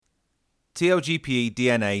TLGPE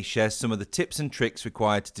DNA shares some of the tips and tricks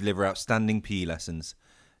required to deliver outstanding PE lessons.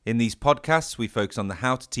 In these podcasts, we focus on the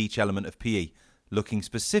how to teach element of PE, looking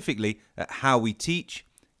specifically at how we teach,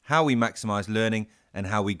 how we maximise learning, and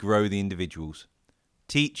how we grow the individuals.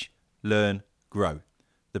 Teach, learn, grow.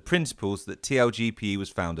 The principles that TLGPE was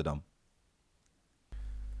founded on.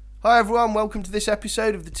 Hi everyone, welcome to this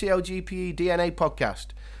episode of the TLGPE DNA podcast.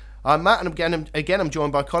 I'm Matt, and again I'm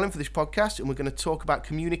joined by Colin for this podcast, and we're going to talk about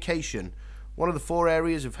communication, one of the 4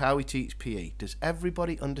 areas of how we teach PE. Does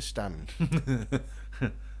everybody understand?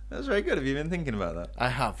 That's very good. Have you been thinking about that? I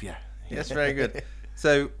have, yeah. Yes, very good.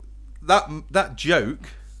 So that joke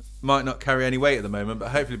might not carry any weight at the moment, but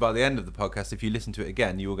hopefully by the end of the podcast, if you listen to it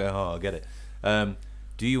again, you will go, oh, I get it.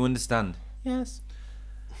 Do you understand? Yes.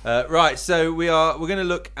 Right, so we're going to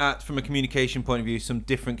look at, from a communication point of view, some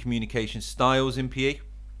different communication styles in PE.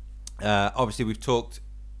 Obviously, we've talked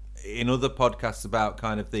in other podcasts about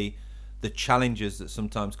kind of the challenges that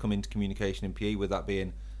sometimes come into communication in PE, whether that be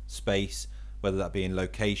in space, whether that be in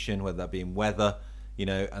location, whether that be in weather,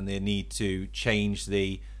 and the need to change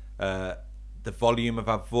the volume of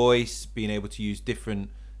our voice, being able to use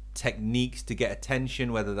different techniques to get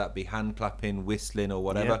attention, whether that be hand clapping, whistling, or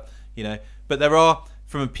whatever, But there are,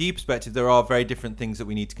 from a PE perspective, there are very different things that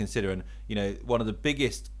we need to consider. And, one of the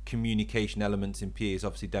biggest communication elements in PE is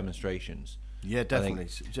obviously demonstrations. Yeah, definitely.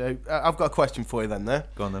 So I've got a question for you then there.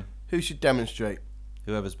 Go on then. Who should demonstrate?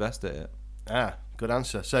 Whoever's best at it. Good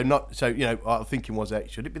answer. Our thinking was,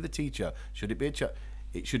 should it be the teacher? Should it be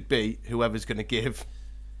it should be whoever's going to give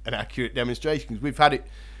an accurate demonstration. Because we've had it.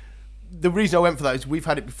 The reason I went for that is we've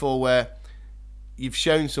had it before where you've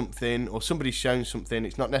shown something or somebody's shown something,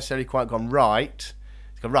 it's not necessarily quite gone right.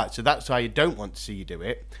 It's gone right, so that's how you don't want to see you do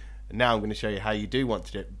it. And now I'm going to show you how you do want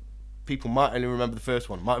to do it. People might only remember the first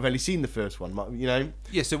one, might have only seen the first one,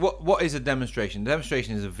 Yeah, so what is a demonstration? A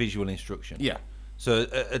demonstration is a visual instruction. Yeah. So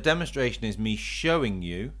a demonstration is me showing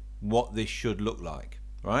you what this should look like,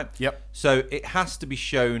 right? Yep. So it has to be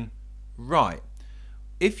shown right.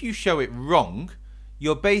 If you show it wrong,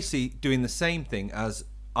 you're basically doing the same thing as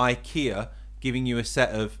IKEA giving you a set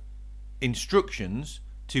of instructions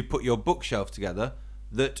to put your bookshelf together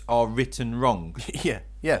that are written wrong.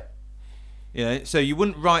 Yeah. So you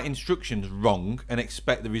wouldn't write instructions wrong and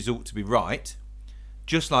expect the result to be right,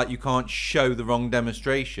 just like you can't show the wrong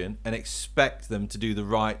demonstration and expect them to do the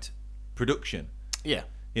right production. Yeah.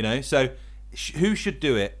 So who should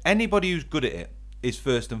do it? Anybody who's good at it is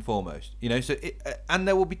first and foremost. And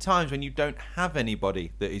there will be times when you don't have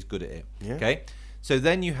anybody that is good at it. Yeah. Okay? So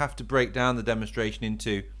then you have to break down the demonstration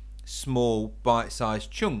into small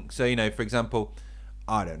bite-sized chunks. So, for example,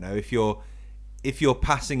 I don't know, if you're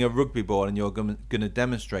passing a rugby ball and you're going to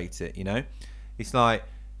demonstrate it, it's like,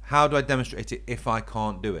 how do I demonstrate it if I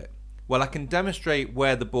can't do it? Well, I can demonstrate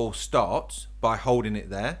where the ball starts by holding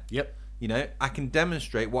it there. Yep. I can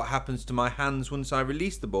demonstrate what happens to my hands once I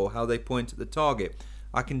release the ball, how they point at the target.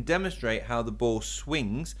 I can demonstrate how the ball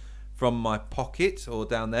swings from my pocket or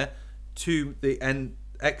down there to the end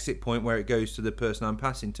exit point where it goes to the person I'm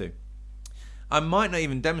passing to. I might not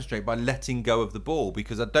even demonstrate by letting go of the ball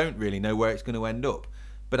because I don't really know where it's going to end up,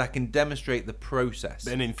 but I can demonstrate the process.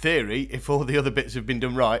 And in theory, if all the other bits have been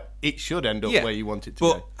done right, it should end up where you want it to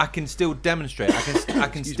go. But I can still demonstrate. I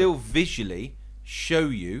can still visually show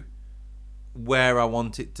you where I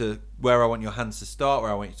want your hands to start,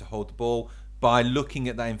 where I want you to hold the ball, by looking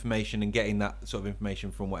at that information and getting that sort of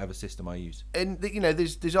information from whatever system I use. And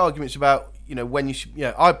there's arguments about when you should.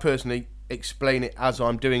 I personally explain it as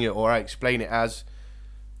I'm doing it, or I explain it as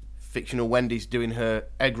fictional Wendy's doing her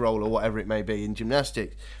egg roll or whatever it may be in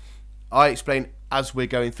gymnastics. I explain as we're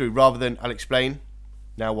going through, rather than I'll explain,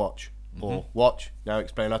 now watch, or watch, now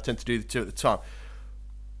explain. I tend to do the two at the time.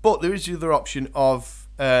 But there is the other option of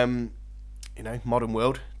modern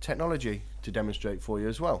world technology to demonstrate for you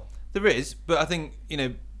as well. There is, but I think,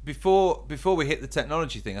 before we hit the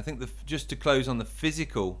technology thing, I think just to close on the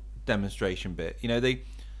physical demonstration bit,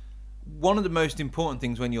 one of the most important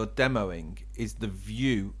things when you're demoing is the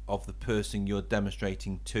view of the person you're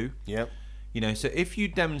demonstrating to. Yeah. So if you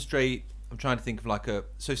demonstrate, I'm trying to think of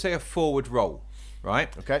say a forward roll,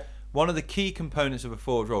 right? Okay. One of the key components of a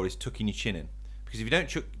forward roll is tucking your chin in, because if you don't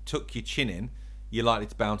tuck your chin in, you're likely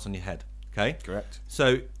to bounce on your head. Okay? Correct.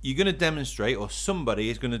 So you're going to demonstrate, or somebody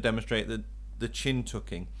is going to demonstrate the chin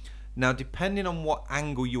tucking. Now, depending on what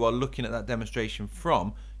angle you are looking at that demonstration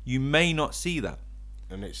from, you may not see that.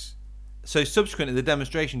 So subsequently, the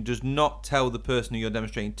demonstration does not tell the person who you're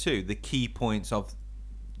demonstrating to the key points of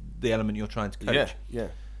the element you're trying to coach. Yeah.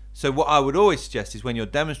 So what I would always suggest is when you're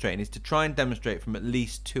demonstrating is to try and demonstrate from at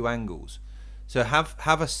least 2 angles. So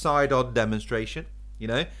have a side-on demonstration. you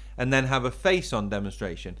know, and then have a face-on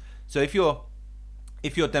demonstration. So if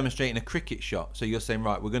you're demonstrating a cricket shot, so you're saying,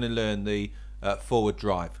 right, we're going to learn the forward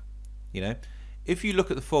drive, you know. If you look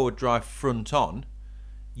at the forward drive front on,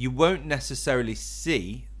 you won't necessarily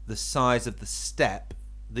see the size of the step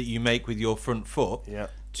that you make with your front foot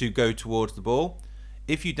to go towards the ball.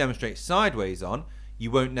 If you demonstrate sideways on, you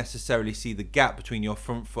won't necessarily see the gap between your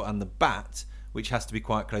front foot and the bat, which has to be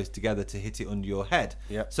quite close together to hit it under your head.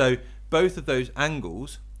 So both of those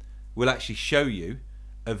angles will actually show you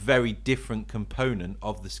a very different component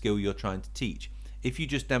of the skill you're trying to teach. If you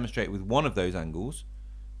just demonstrate with one of those angles,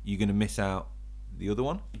 you're going to miss out the other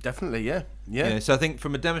one. Definitely, yeah. You know, so I think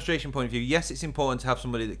from a demonstration point of view, yes, it's important to have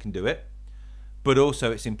somebody that can do it, but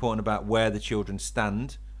also it's important about where the children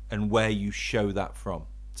stand and where you show that from.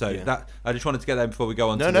 So that I just wanted to get there before we go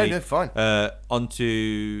on fine.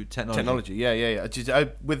 Onto technology. Yeah.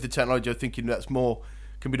 With the technology, I'm thinking that's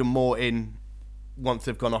can be done more in once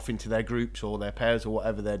they've gone off into their groups or their pairs or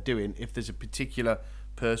whatever they're doing. If there's a particular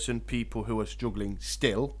people who are struggling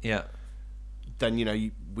still,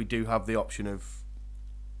 then we do have the option of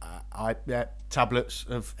tablets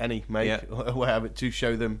of any make or whatever to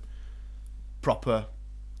show them proper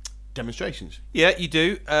demonstrations. Yeah, you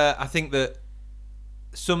do. I think that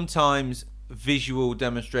sometimes visual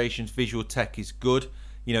demonstrations, visual tech is good.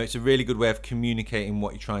 You know, it's a really good way of communicating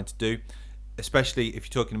what you're trying to do, especially if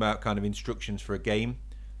you're talking about kind of instructions for a game.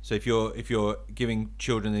 So if you're giving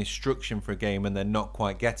children instruction for a game and they're not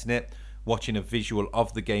quite getting it, watching a visual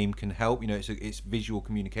of the game can help. You know, it's visual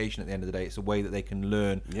communication at the end of the day. It's a way that they can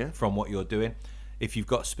learn from what you're doing. If you've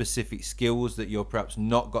got specific skills that you're perhaps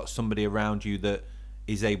not got somebody around you that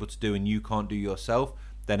is able to do and you can't do yourself,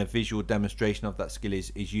 then a visual demonstration of that skill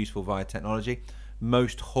is useful via technology.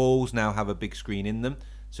 Most halls now have a big screen in them.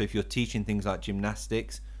 So if you're teaching things like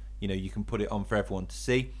gymnastics, you know, you can put it on for everyone to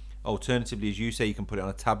see. Alternatively, as you say, you can put it on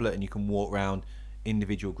a tablet and you can walk around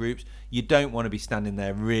individual groups. You don't want to be standing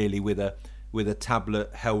there really with a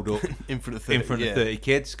tablet held up in front of 30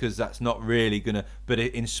 kids, because that's not really gonna. But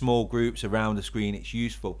in small groups around the screen, it's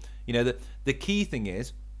useful. You know, the key thing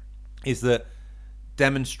is that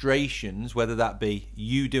demonstrations, whether that be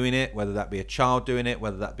you doing it, whether that be a child doing it,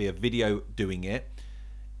 whether that be a video doing it,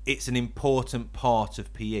 it's an important part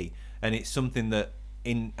of PE, and it's something that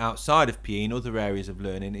outside of PE in other areas of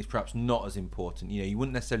learning is perhaps not as important. You know, you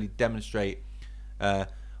wouldn't necessarily demonstrate,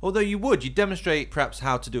 although you'd demonstrate perhaps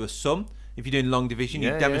how to do a sum. If you're doing long division,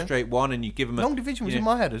 you demonstrate one and you give them long division was in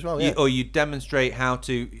my head as well. Or you demonstrate how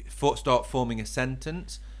to start forming a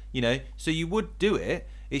sentence. You know, so you would do it.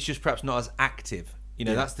 It's just perhaps not as active. You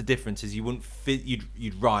know, that's the difference. Is you wouldn't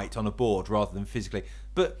you'd write on a board rather than physically.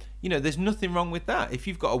 But you know, there's nothing wrong with that. If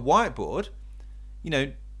you've got a whiteboard, you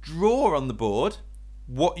know, draw on the board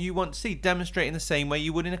what you want to see, demonstrate in the same way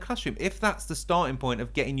you would in a classroom. If that's the starting point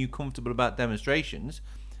of getting you comfortable about demonstrations,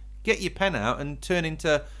 get your pen out and turn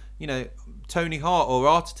into, you know, Tony Hart or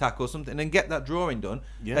Art Attack or something, and get that drawing done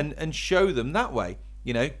and show them that way.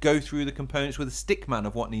 You know, go through the components with a stick man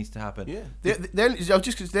of what needs to happen. Yeah.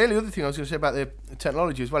 The only other thing I was going to say about the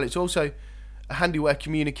technology as well, it's also a handy way of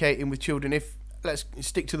communicating with children. If let's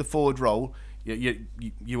stick to the forward roll,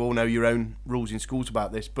 you all know your own rules in schools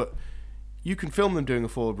about this, but you can film them doing a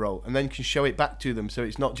forward roll and then can show it back to them. So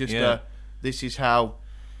it's not just this is how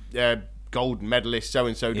gold medalist so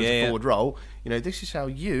and so does a forward roll. You know, this is how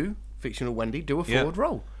you, fictional Wendy, do a forward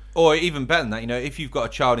roll. Or even better than that, you know, if you've got a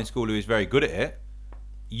child in school who is very good at it,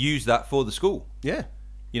 use that for the school. Yeah.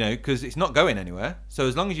 You know, because it's not going anywhere. So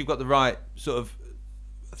as long as you've got the right sort of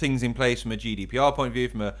things in place from a GDPR point of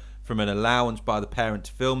view, from an allowance by the parent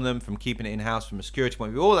to film them, from keeping it in-house, from a security point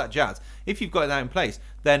of view, all that jazz, if you've got that in place,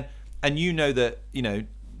 then, and you know that, you know,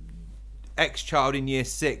 X child in year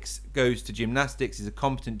 6 goes to gymnastics, is a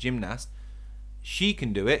competent gymnast, she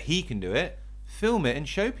can do it, he can do it, film it and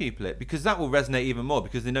show people it, because that will resonate even more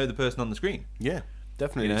because they know the person on the screen. Yeah,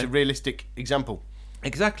 definitely. You know? It's a realistic example.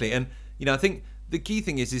 Exactly. And you know, I think the key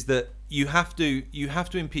thing is that you have to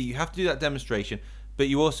impede, you have to do that demonstration, but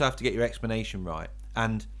you also have to get your explanation right.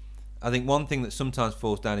 And I think one thing that sometimes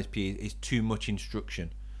falls down is PE is too much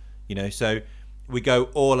instruction. You know, so we go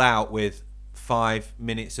all out with 5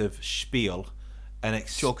 minutes of spiel and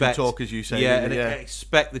expect chalk and talk, as you say.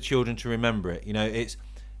 Expect the children to remember it. You know, it's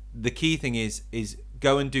the key thing is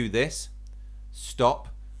go and do this, stop,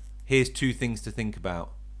 here's 2 things to think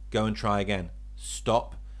about, go and try again,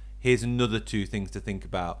 stop, here's another 2 things to think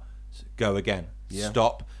about, go again,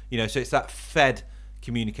 stop. You know, so it's that fed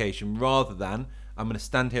communication rather than I'm going to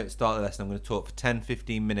stand here at the start of the lesson, I'm going to talk for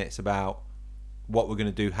 10-15 minutes about what we're going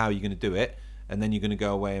to do, how you're going to do it, and then you're going to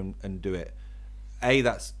go away and do it.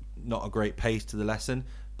 That's not a great pace to the lesson,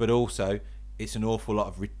 but also it's an awful lot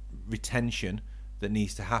of retention that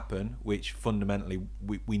needs to happen, which fundamentally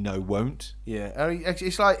we know won't. Yeah, I mean,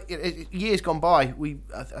 it's like years gone by.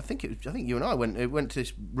 I think you and I went to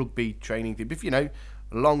this rugby training thing, a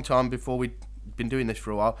long time before we'd been doing this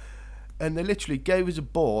for a while, and they literally gave us a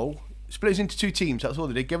ball, split us into two teams. That's all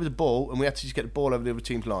they did. Gave us a ball, and we had to just get the ball over the other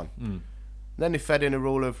team's line. Then they fed in a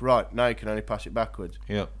rule of, right, now you can only pass it backwards.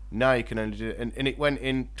 Yeah. Now you can only do it, and it went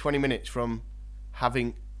in 20 minutes from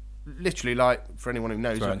having. Literally, like, for anyone who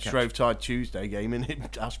knows, like Shrove Tide Tuesday game in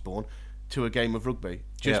Ashbourne to a game of rugby,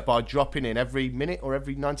 just by dropping in every minute or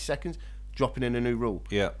every 90 seconds, dropping in a new rule.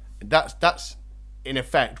 Yeah, that's in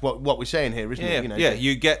effect what we're saying here, isn't it? Yeah,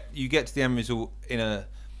 you get to the end result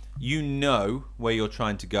you know where you're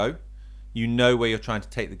trying to go, you know where you're trying to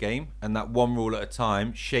take the game, and that one rule at a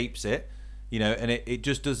time shapes it. And it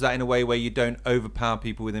just does that in a way where you don't overpower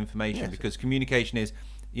people with information, because communication is,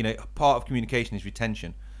 part of communication is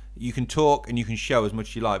retention. You can talk and you can show as much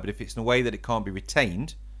as you like, but if it's in a way that it can't be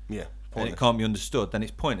retained, and it can't be understood, then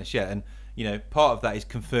it's pointless. And part of that is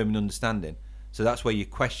confirming understanding. So that's where your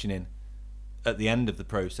questioning at the end of the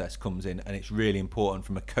process comes in, and it's really important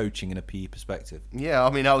from a coaching and a PE perspective. Yeah, I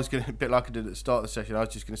mean, I was going to, a bit like I did at the start of the session, I was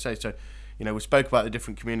just going to say, so we spoke about the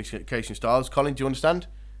different communication styles. Colin, do you understand?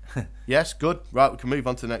 Yes, good. Right, we can move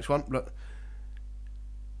on to the next one. Look.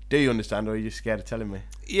 Do you understand, or are you just scared of telling me?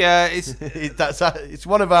 Yeah, it's it's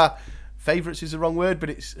one of our favourites. Is the wrong word, but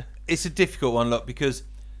it's a difficult one. Look, because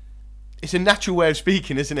it's a natural way of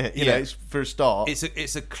speaking, isn't it? You know, it's for a start.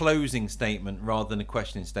 It's a closing statement rather than a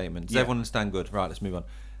questioning statement. Does everyone understand? Good. Right, let's move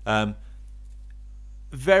on.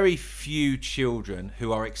 Very few children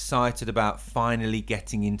who are excited about finally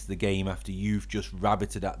getting into the game after you've just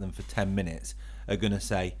rabbited at them for 10 minutes are going to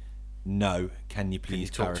say, "No, can you please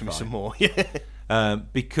talk clarify to me some more?" Yeah.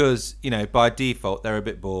 Because by default they're a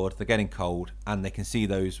bit bored, they're getting cold, and they can see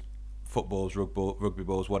those footballs, rugby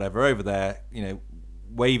balls, whatever over there,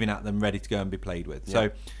 waving at them, ready to go and be played with. Yeah.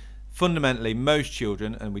 So fundamentally, most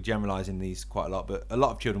children, and we generalise in these quite a lot, but a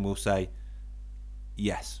lot of children will say,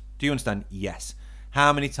 "Yes." Do you understand? Yes.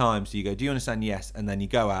 How many times do you go, "Do you understand?" Yes, and then you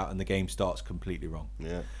go out and the game starts completely wrong.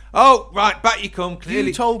 Yeah. Oh, right, back you come. Clearly,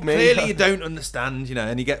 you told me. Clearly, you don't understand.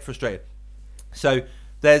 And you get frustrated. So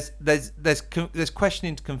there's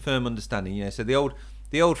questioning to confirm understanding. So the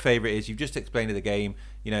old favourite is, you've just explained to the game.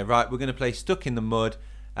 Right, we're going to play stuck in the mud.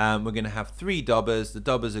 We're going to have 3 dobbers. The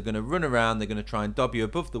dobbers are going to run around. They're going to try and dob you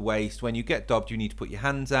above the waist. When you get dobbed, you need to put your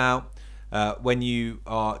hands out. When you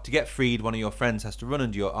are to get freed, one of your friends has to run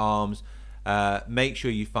under your arms. Make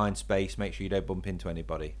sure you find space. Make sure you don't bump into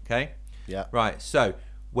anybody. Okay. Yeah. Right. So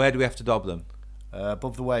where do we have to dob them?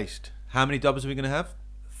 Above the waist. How many dobbers are we going to have?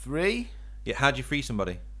 3. Yeah. How do you free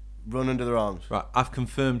somebody? Run under their arms. Right. I've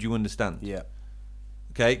confirmed you understand. Yeah.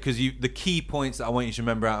 Okay. Because the key points that I want you to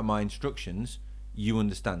remember out of my instructions, you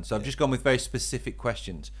understand. So I've just gone with very specific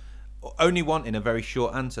questions, only wanting a very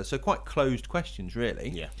short answer. So quite closed questions, really.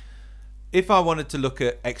 Yeah. If I wanted to look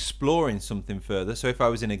at exploring something further, so if I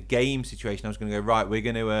was in a game situation, I was going to go, right, we're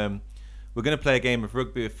going to play a game of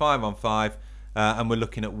rugby with 5-on-5, and we're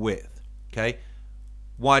looking at width. Okay.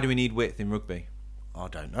 Why do we need width in rugby? I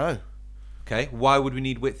don't know. Okay. Why would we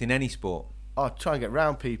need width in any sport? Try and get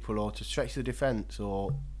round people, or to stretch the defence,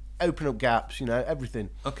 or open up gaps. Everything.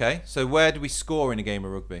 Okay. So where do we score in a game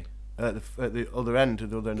of rugby? At the other end, of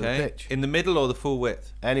the pitch. In the middle or the full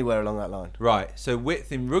width? Anywhere along that line. Right. So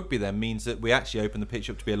width in rugby then means that we actually open the pitch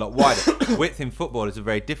up to be a lot wider. Width in football is a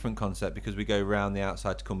very different concept, because we go around the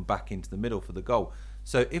outside to come back into the middle for the goal.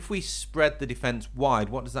 So if we spread the defence wide,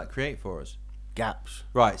 what does that create for us? Gaps.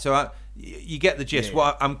 Right. So you get the gist. Yeah.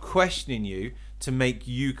 Well, I'm questioning you to make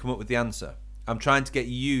you come up with the answer. I'm trying to get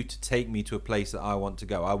you to take me to a place that I want to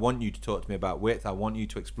go. I want you to talk to me about width. I want you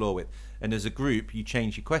to explore width. And as a group, you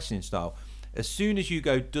change your questioning style. As soon as you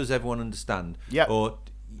go, does everyone understand? Yeah. Or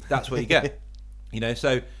that's what you get.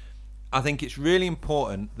 So I think it's really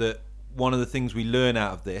important that one of the things we learn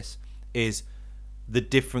out of this is the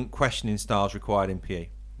different questioning styles required in PE.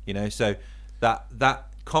 So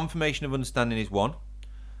that confirmation of understanding is 1.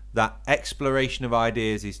 That exploration of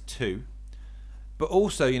ideas is 2. But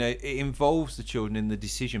also, it involves the children in the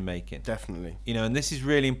decision making. Definitely. And this is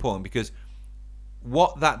really important, because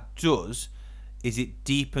what that does is it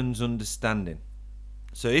deepens understanding.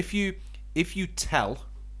 So if you tell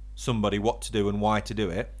somebody what to do and why to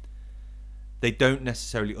do it, they don't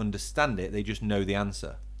necessarily understand it, they just know the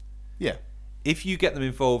answer. Yeah. If you get them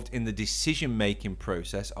involved in the decision making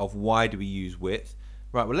process of, why do we use width?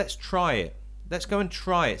 Right, well, let's try it. Let's go and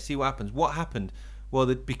try it, see what happens. What happened? Well,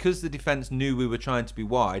 because the defence knew we were trying to be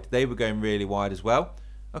wide, they were going really wide as well.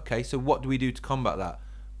 Okay, so what do we do to combat that?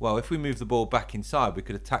 well, if we move the ball back inside, we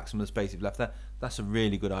could attack some of the space we've left there. That's a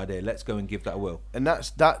really good idea. Let's go and give that a whirl. And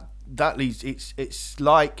that leads. It's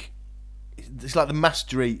like the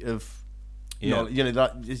mastery of knowledge. You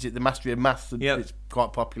know, is it the mastery of math? Yep. It's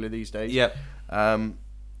quite popular these days. Yep. It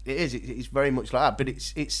is. It's very much like that. But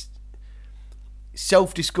it's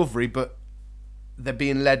self-discovery, but they're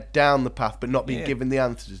being led down the path, but not being given the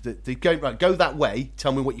answers. They go right. Go that way.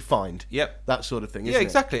 Tell me what you find. Yep. That sort of thing. Yeah, Isn't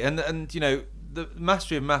exactly. And you know, the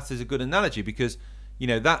mastery of maths is a good analogy because you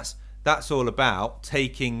know that's all about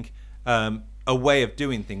taking a way of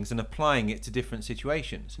doing things and applying it to different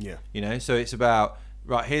situations. Yeah. You know, so it's about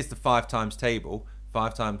right. Here's the 5 times table.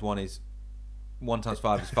 5 times 1 is 1 times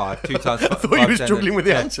 5 is 5. 2 times 5. I thought you were struggling with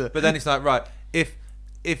the answer. But then it's like right,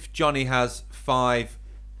 if Johnny has 5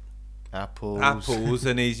 apples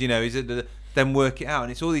and he's then work it out,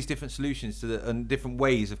 and it's all these different solutions and different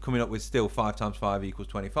ways of coming up with still 5 times 5 equals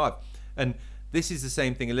 25. And this is the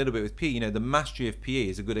same thing a little bit with PE. You know, the mastery of PE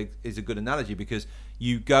is a good analogy because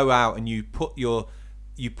you go out and you put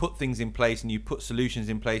things in place and you put solutions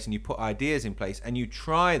in place and you put ideas in place and you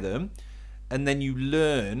try them, and then you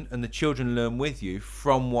learn, and the children learn with you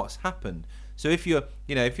from what's happened. So if you're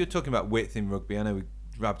talking about width in rugby, I know we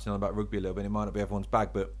rabbited on about rugby a little bit, it might not be everyone's bag,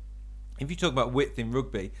 but if you talk about width in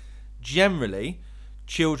rugby, generally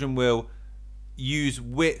children will use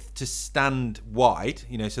width to stand wide,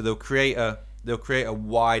 you know, so they'll create a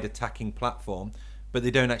wide attacking platform, but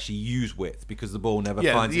they don't actually use width because the ball never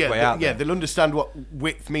finds its way out there. Yeah, they'll understand what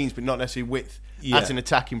width means, but not necessarily width as an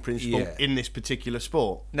attacking principle in this particular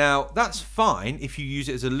sport. Now, that's fine if you use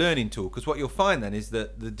it as a learning tool, because what you'll find then is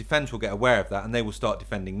that the defence will get aware of that and they will start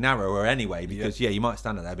defending narrower anyway, because you might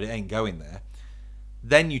stand there, but it ain't going there.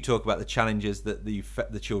 Then you talk about the challenges that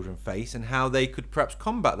the children face and how they could perhaps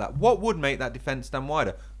combat that. What would make that defence stand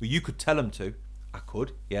wider? Well, you could tell them to. I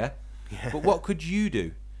could, yeah. But what could you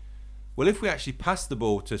do? Well, if we actually pass the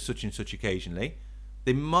ball to such and such occasionally,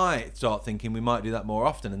 they might start thinking we might do that more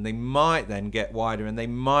often, and they might then get wider, and they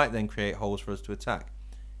might then create holes for us to attack.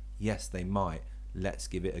 Yes, they might. Let's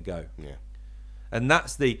give it a go. Yeah. And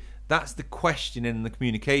that's the question in the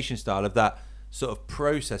communication style of that sort of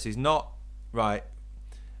process is not, right,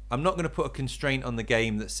 I'm not going to put a constraint on the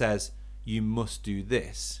game that says you must do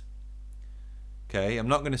this. Okay, I'm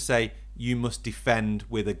not going to say you must defend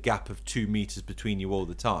with a gap of 2 meters between you all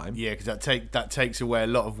the time. Yeah, because that takes away a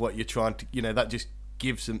lot of what you're trying to. You know, that just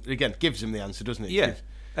gives them the answer, doesn't it? Yeah,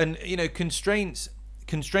 and you know, constraints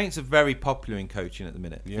are very popular in coaching at the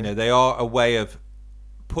minute. Yeah. You know, they are a way of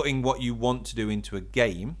putting what you want to do into a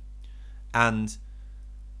game and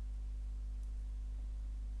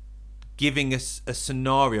giving us a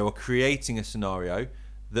scenario or creating a scenario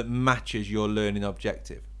that matches your learning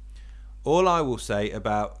objective. All I will say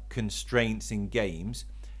about constraints in games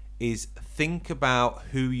is think about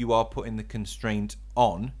who you are putting the constraint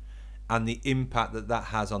on and the impact that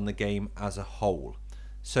has on the game as a whole.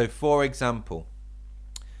 So, for example,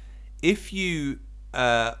 if you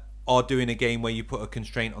are doing a game where you put a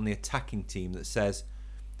constraint on the attacking team that says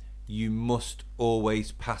you must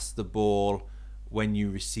always pass the ball when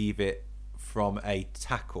you receive it from a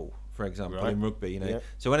tackle, for example, in rugby, you know. Yep.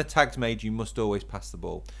 So when a tag's made, you must always pass the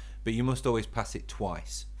ball, but you must always pass it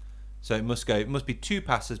twice. So it must be 2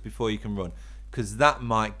 passes before you can run, because that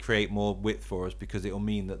might create more width for us because it'll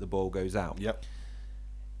mean that the ball goes out. Yep.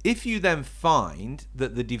 If you then find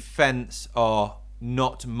that the defence are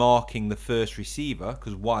not marking the first receiver,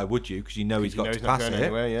 because why would you? Because you know he's got to pass it.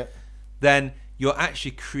 Anywhere, then you're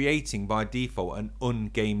actually creating by default an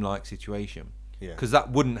ungame-like situation. Because that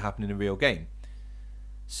wouldn't happen in a real game.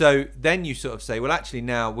 So then you sort of say, well, actually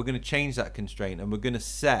now we're going to change that constraint and we're going to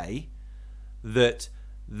say that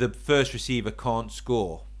the first receiver can't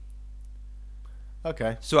score.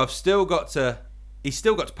 Okay. So he's still got to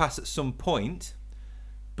pass at some point,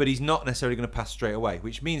 but he's not necessarily going to pass straight away,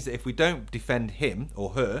 which means that if we don't defend him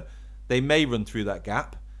or her, they may run through that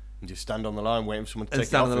gap. And just stand on the line waiting for someone to and take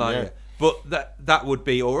stand it off on the line. him, Yeah. But that would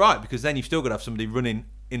be all right, because then you've still got to have somebody running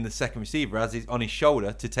in the second receiver as he's on his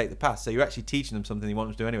shoulder to take the pass. So you're actually teaching them something they want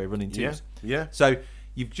them to do anyway, running twos. Yeah. So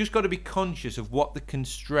you've just got to be conscious of what the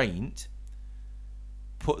constraint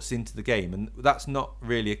puts into the game, and that's not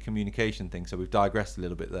really a communication thing. So we've digressed a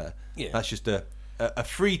little bit there. Yeah. That's just a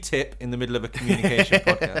free tip in the middle of a communication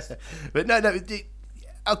podcast. But no.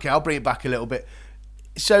 Okay, I'll bring it back a little bit.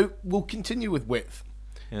 So we'll continue with width.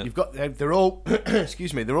 Yeah. You've got they're all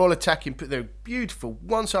excuse me, they're all attacking. They're beautiful,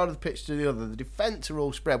 one side of the pitch to the other. The defence are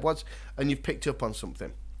all spread once, and you've picked up on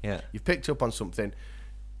something. Yeah. You've picked up on something.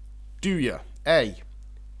 Do you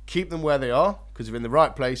keep them where they are because they're in the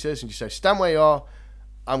right places, and you say stand where you are,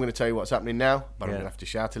 I'm going to tell you what's happening now, but I'm Yeah. going to have to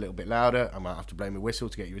shout a little bit louder. I might have to blame a whistle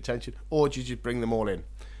to get your attention. Or do you just bring them all in?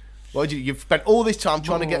 Well, you've spent all this time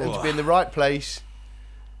trying to get them to be in the right place.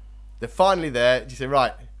 They're finally there. You say,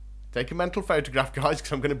 right, take a mental photograph, guys,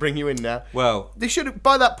 because I'm going to bring you in now. Well, They should have,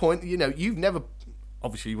 by that point, you've never,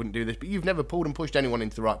 obviously you wouldn't do this, but you've never pulled and pushed anyone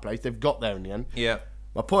into the right place. They've got there in the end. yeah.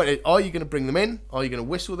 My point is, are you going to bring them in? Are you going to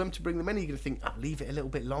whistle them to bring them in? Are you going to think, leave it a little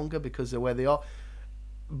bit longer because they're where they are?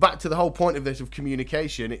 Back to the whole point of this, of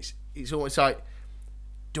communication, it's almost like,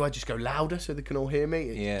 do I just go louder so they can all hear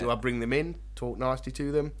me? Yeah. Do I bring them in, talk nicely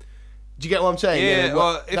to them? Do you get what I'm saying? Yeah,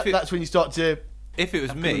 well, that's when you start to... If it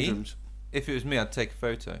was have me, conundrums. I'd take a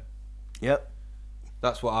photo. Yep.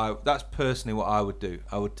 That's personally what I would do.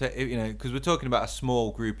 I would take, because we're talking about a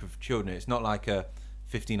small group of children. It's not like a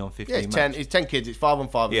 15 on 15 Yeah, it's match. 10 kids, it's 5 on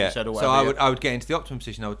 5, as Yeah. you said, or So whatever. I would get into the optimum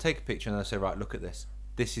position. I would take a picture and I'd say, right, look at this.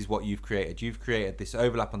 This is what you've created. You've created this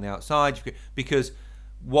overlap on the outside. Because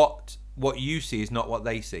what you see is not what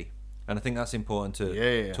they see. And I think that's important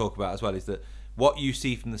to talk about as well, is that what you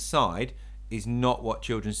see from the side is not what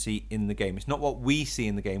children see in the game. It's not what we see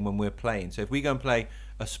in the game when we're playing. So if we go and play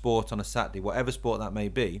a sport on a Saturday, whatever sport that may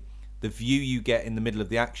be, the view you get in the middle of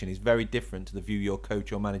the action is very different to the view your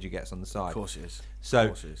coach or manager gets on the side. Of course it is.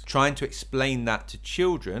 So trying to explain that to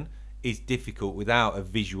children is difficult without a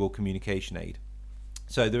visual communication aid.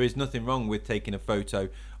 So there is nothing wrong with taking a photo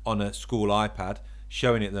on a school iPad,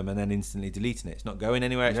 showing it them, and then instantly deleting it. It's not going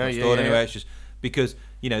anywhere. It's not stored anywhere. It's just because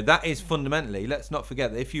that is fundamentally. Let's not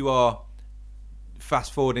forget that if you are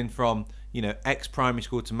fast forwarding from X primary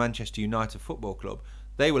school to Manchester United Football Club,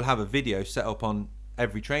 they will have a video set up on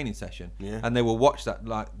every training session, and they will watch that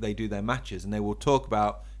like they do their matches, and they will talk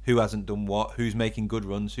about who hasn't done what, who's making good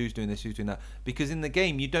runs, who's doing this, who's doing that. Because in the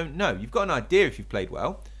game, you don't know. You've got an idea if you've played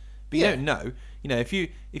well, but you don't know.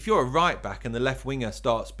 If you're a right back and the left winger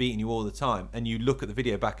starts beating you all the time, and you look at the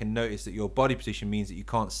video back and notice that your body position means that you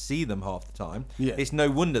can't see them half the time, it's no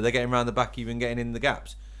wonder they're getting around the back, even getting in the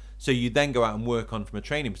gaps. So you then go out and work on, from a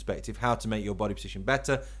training perspective, how to make your body position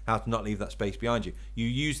better, how to not leave that space behind you. You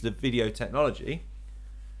use the video technology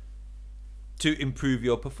to improve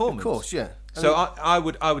your performance. Of course, yeah. So I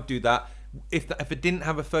would do that. If it didn't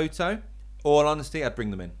have a photo, all honesty, I'd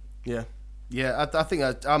bring them in. Yeah, I think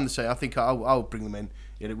I'm the same. I think I'll bring them in.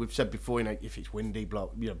 We've said before, if it's windy, blah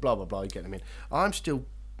blah blah, you get them in.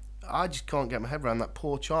 I just can't get my head around that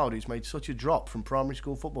poor child who's made such a drop from primary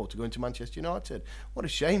school football to going to Manchester United. What a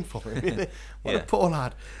shame for him. What a poor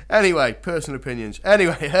lad. Anyway, personal opinions.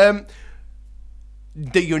 Anyway,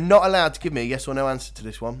 you're not allowed to give me a yes or no answer to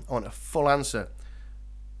this one. I want a full answer.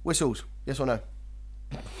 Whistles, yes or no?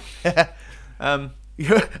 Are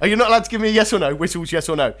you not allowed to give me a yes or no? Whistles, yes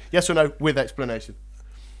or no? Yes or no with explanation.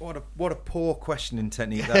 What a poor questioning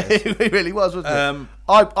technique that is. It really was, wasn't it?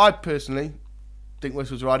 I personally think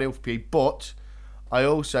whistles are ideal for PE, but I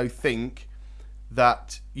also think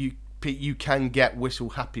that you can get whistle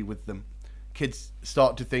happy with them. Kids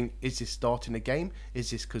start to think, is this starting a game?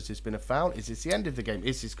 Is this because there's been a foul? Is this the end of the game?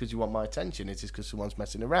 Is this because you want my attention? Is this because someone's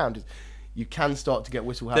messing around? You can start to get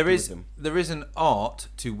whistle happy with them. There is an art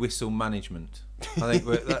to whistle management. I think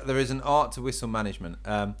there is an art to whistle management.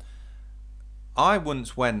 I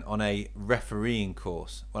once went on a refereeing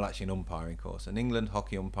course, well, actually an umpiring course, an England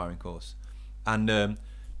hockey umpiring course, and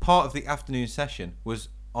part of the afternoon session was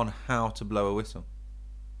on how to blow a whistle.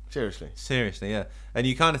 Seriously, yeah. And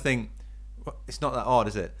you kind of think, well, it's not that hard,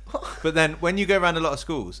 is it? But then when you go around a lot of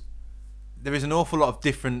schools, there is an awful lot of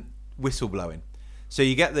different whistle blowing. So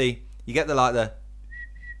you get the the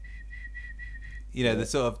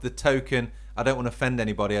sort of the token, I don't want to offend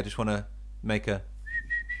anybody, I just want to make a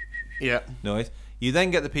noise. You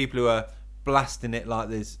then get the people who are blasting it like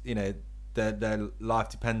there's, their life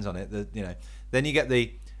depends on it. Then you get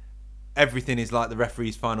the everything is like the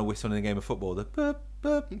referee's final whistle in a game of football. The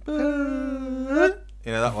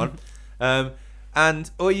that one.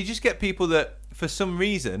 Or you just get people that for some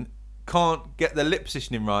reason can't get their lip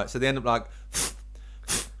positioning right, so they end up like.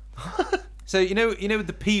 So with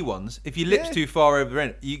the P ones, if your lips too far over the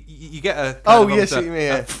end, you get a yes, what you mean,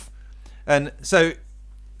 yeah. And so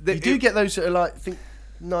you do get those that are like, I think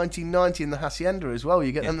 1990 in the Hacienda as well.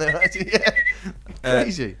 You get them there,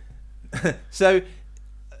 crazy. So,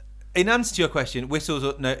 in answer to your question, whistles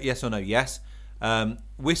are yes or no? Yes.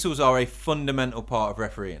 Whistles are a fundamental part of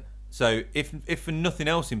refereeing. So if for nothing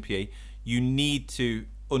else in PE, you need to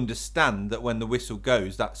understand that when the whistle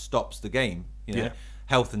goes, that stops the game.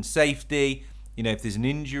 Health and safety, if there's an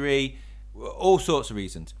injury, all sorts of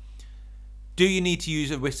reasons. Do you need to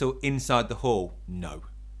use a whistle inside the hall? No.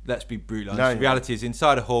 Let's be brutal. The reality is,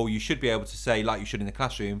 inside a hall, you should be able to say, like you should in the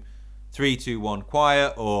classroom, 3, 2, 1,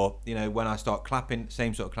 quiet, or when I start clapping,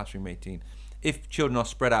 same sort of classroom routine. If children are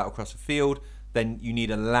spread out across a field, then you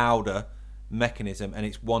need a louder mechanism, and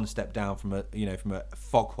it's one step down from a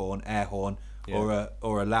foghorn, air horn,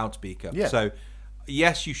 or a loudspeaker. Yeah. So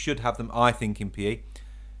yes, you should have them, I think, in PE.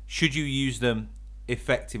 Should you use them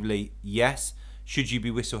effectively? Yes. Should you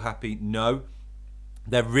be whistle happy? No.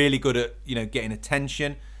 They're really good at getting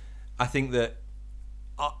attention. I think that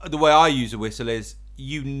the way I use a whistle is,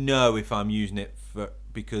 if I'm using it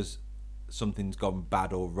because something's gone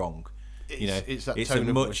bad or wrong. It's that tone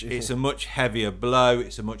of voice, it's a much heavier blow.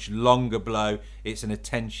 It's a much longer blow. It's an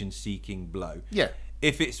attention-seeking blow. Yeah.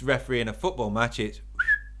 If it's refereeing a football match, it's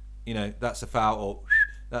that's a foul,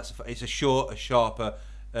 or it's a sharper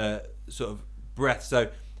sort of breath. So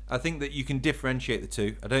I think that you can differentiate the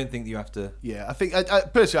two. I don't think that you have to. Yeah, I think I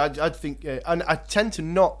personally, I think, and I tend to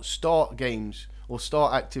not start games or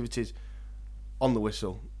start activities on the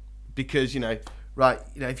whistle, because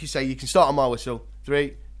if you say you can start on my whistle,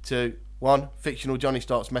 3, 2, 1, fictional Johnny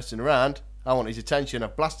starts messing around. I want his attention.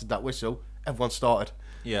 I've blasted that whistle. Everyone started.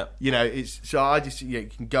 Yeah. It's so I just you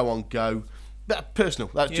can go on go. That's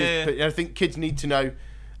personal. That's just. I think kids need to know.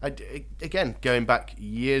 Again, going back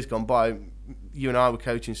years gone by, you and I were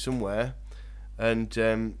coaching somewhere, and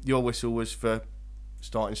your whistle was for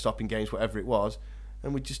starting, stopping games, whatever it was,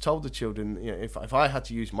 and we just told the children, if I had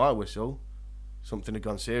to use my whistle, something had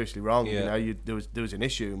gone seriously wrong. Yeah. There was an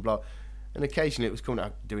issue and blah. And occasionally it was coming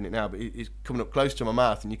out, doing it now, but it's coming up close to my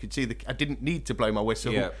mouth, and you could see I didn't need to blow my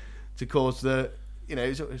whistle to cause the.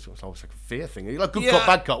 It's almost like a fear thing. Like good cop,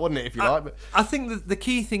 bad cop, wasn't it? If you like. But I think that the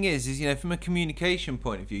key thing is from a communication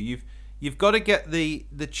point of view, you've got to get the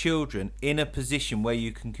children in a position where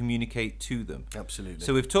you can communicate to them. Absolutely.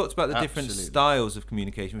 So we've talked about the different styles of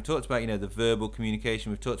communication. We've talked about the verbal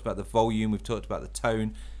communication. We've talked about the volume. We've talked about the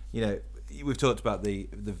tone. We've talked about the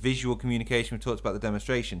visual communication. We've talked about the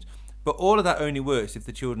demonstrations. But all of that only works if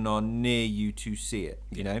the children are near you to see it.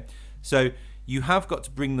 So you have got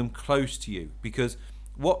to bring them close to you, because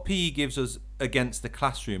what PE gives us against the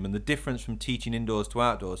classroom, and the difference from teaching indoors to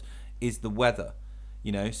outdoors, is the weather.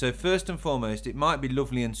 So first and foremost, it might be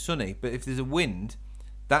lovely and sunny, but if there's a wind,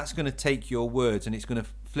 that's going to take your words and it's going to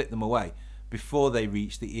flip them away before they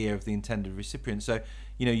reach the ear of the intended recipient. So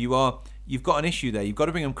you've got an issue there. You've got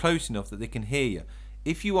to bring them close enough that they can hear you.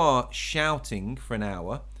 If you are shouting for an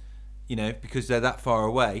hour, because they're that far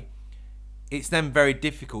away, it's then very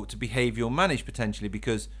difficult to behavioural manage potentially,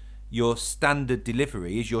 because your standard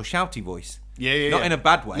delivery is your shouty voice. Yeah. Not in a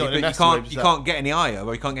bad way, but you can't get any higher,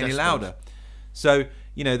 or you can't get any louder. So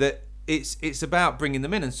that it's about bringing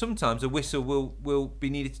them in, and sometimes a whistle will be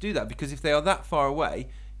needed to do that, because if they are that far away,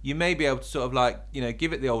 you may be able to sort of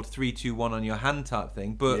give it the old 3, 2, 1 on your hand type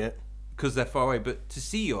thing, but because they're far away. But to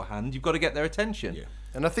see your hand, you've got to get their attention. Yeah.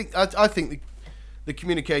 And I think the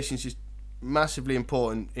communication is just massively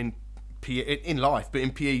important in PE, in life, but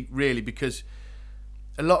in PE really, because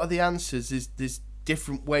a lot of the answers there's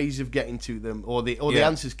different ways of getting to them, or the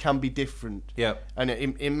answers can be different. Yeah. And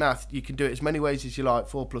in math, you can do it as many ways as you like.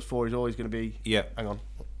 4 + 4 is always going to be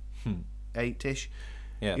 8-ish.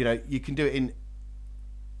 Yeah. You can do it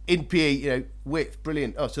in PE. Width,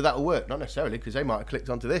 brilliant. Oh, so that'll work. Not necessarily, because they might have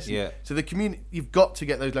clicked onto this. Yeah. So you've got to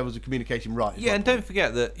get those levels of communication right. Yeah, and don't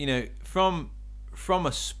forget that from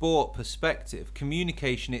a sport perspective,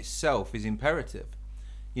 communication itself is imperative.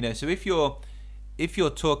 So if you're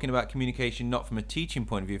talking about communication not from a teaching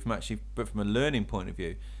point of view, but from a learning point of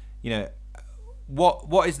view,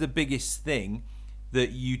 what is the biggest thing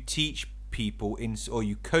that you teach people or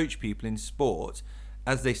you coach people in sport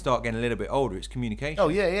as they start getting a little bit older? It's communication. Oh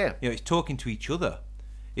yeah. It's talking to each other.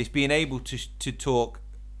 It's being able to talk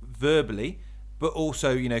verbally, but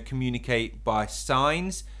also communicate by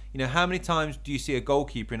signs. How many times do you see a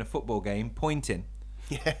goalkeeper in a football game pointing?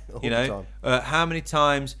 Yeah, all the time. How many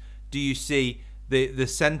times do you see the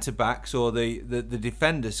centre backs or the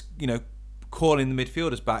defenders, calling the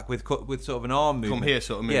midfielders back with sort of an arm movement? Come here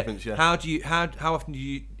sort of movements. Yeah. How often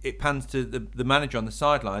it pans to the manager on the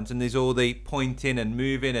sidelines, and there's all the pointing and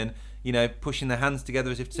moving and pushing their hands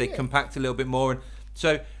together as if to say compact a little bit more. And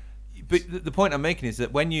so, but the point I'm making is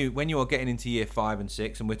that when you are getting into year 5 and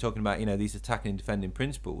 6, and we're talking about these attacking and defending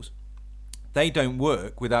principles, they don't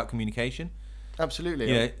work without communication.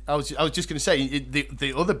 Absolutely. I was just going to say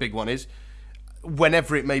the other big one is,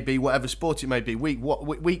 whenever it may be, whatever sport it may be,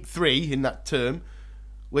 week 3 in that term,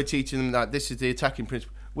 we're teaching them that this is the attacking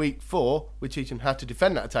principle. Week 4, we teach them how to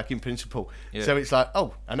defend that attacking principle. Yeah. So it's like,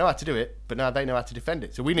 oh, I know how to do it, but now they know how to defend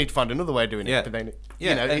it. So we need to find another way of doing it. But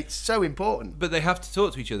it's so important. But they have to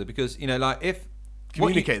talk to each other, because if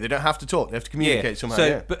communicate, they don't have to talk. They have to communicate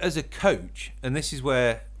somehow. But as a coach, and this is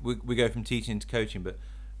where we go from teaching to coaching, but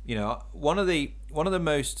you know, one of the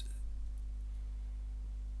most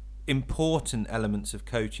important elements of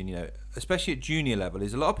coaching, you know, especially at junior level,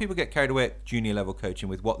 is a lot of people get carried away at junior level coaching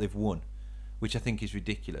with what they've won, which I think is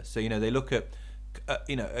ridiculous. So, you know, they look at,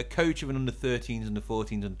 you know, a coach of an under 13s, under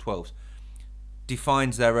 14s, under 12s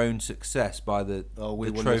defines their own success by the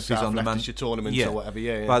trophies on the mantelpiece tournament or whatever,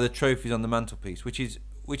 yeah. By the trophies on the mantelpiece, which is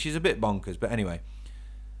a bit bonkers. But anyway,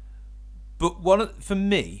 but for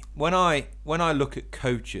me, when I look at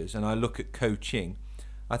coaches and I look at coaching,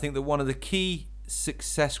 I think that one of the key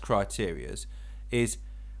success criterias is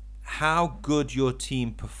how good your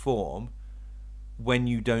team perform when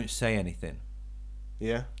you don't say anything.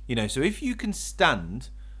 Yeah. You know, so if you can stand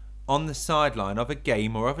on the sideline of a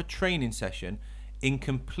game or of a training session in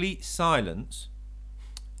complete silence,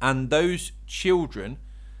 and those children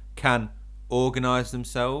can organise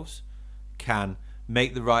themselves, can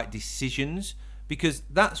make the right decisions, because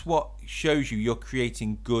that's what shows you're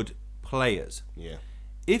creating good players. Yeah.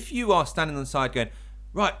 If you are standing on the side going,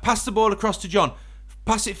 right, pass the ball across to John,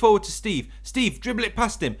 pass it forward to Steve, dribble it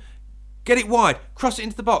past him, get it wide, cross it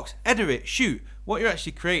into the box, header it, shoot, what you're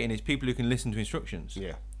actually creating is people who can listen to instructions.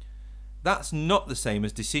 Yeah. That's not the same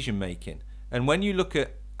as decision making. And when you look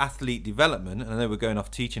at athlete development, and I know we're going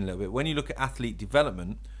off teaching a little bit, when you look at athlete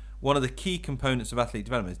development, one of the key components of athlete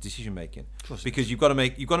development is decision making, because you've got to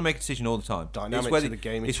make a decision all the time. Dynamics of the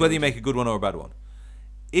game. It's whether you make a good one or a bad one.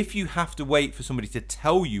 If you have to wait for somebody to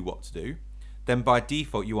tell you what to do, then by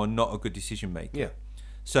default you are not a good decision maker. Yeah.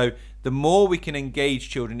 So the more we can engage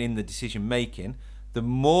children in the decision making, the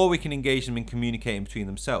more we can engage them in communicating between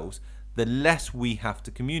themselves, the less we have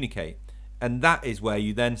to communicate. And that is where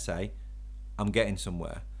you then say, I'm getting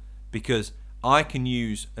somewhere. Because I can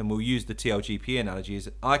use, and we'll use the TLGP analogy, is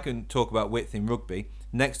I can talk about width in rugby.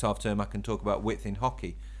 Next half term I can talk about width in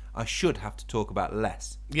hockey. I should have to talk about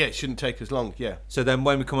less. Yeah, it shouldn't take as long, yeah. So then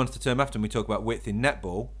when we come on to the term after and we talk about width in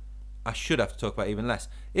netball, I should have to talk about even less.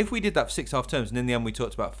 If we did that for 6 half terms and in the end we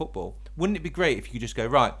talked about football, wouldn't it be great if you could just go,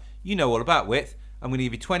 right, you know all about width, I'm going to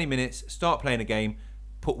give you 20 minutes, start playing a game,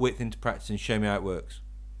 put width into practice and show me how it works.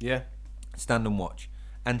 Yeah. Stand and watch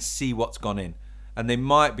and see what's gone in. And they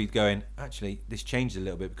might be going, actually, this changed a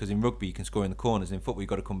little bit, because in rugby you can score in the corners, in football you've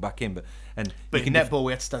got to come back in. But in netball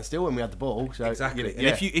we had to stand still when we had the ball. So exactly. And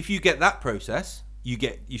if you get that process, you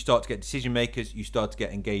start to get decision makers, you start to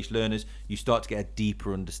get engaged learners, you start to get a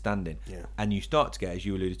deeper understanding. Yeah. And you start to get, as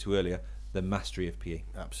you alluded to earlier, the mastery of PE.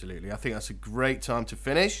 Absolutely. I think that's a great time to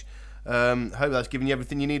finish. Hope that's given you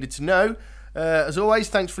everything you needed to know. As always,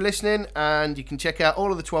 thanks for listening, and you can check out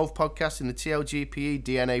all of the 12 podcasts in the TLGPE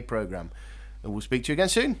DNA program. And we'll speak to you again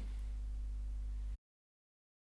soon.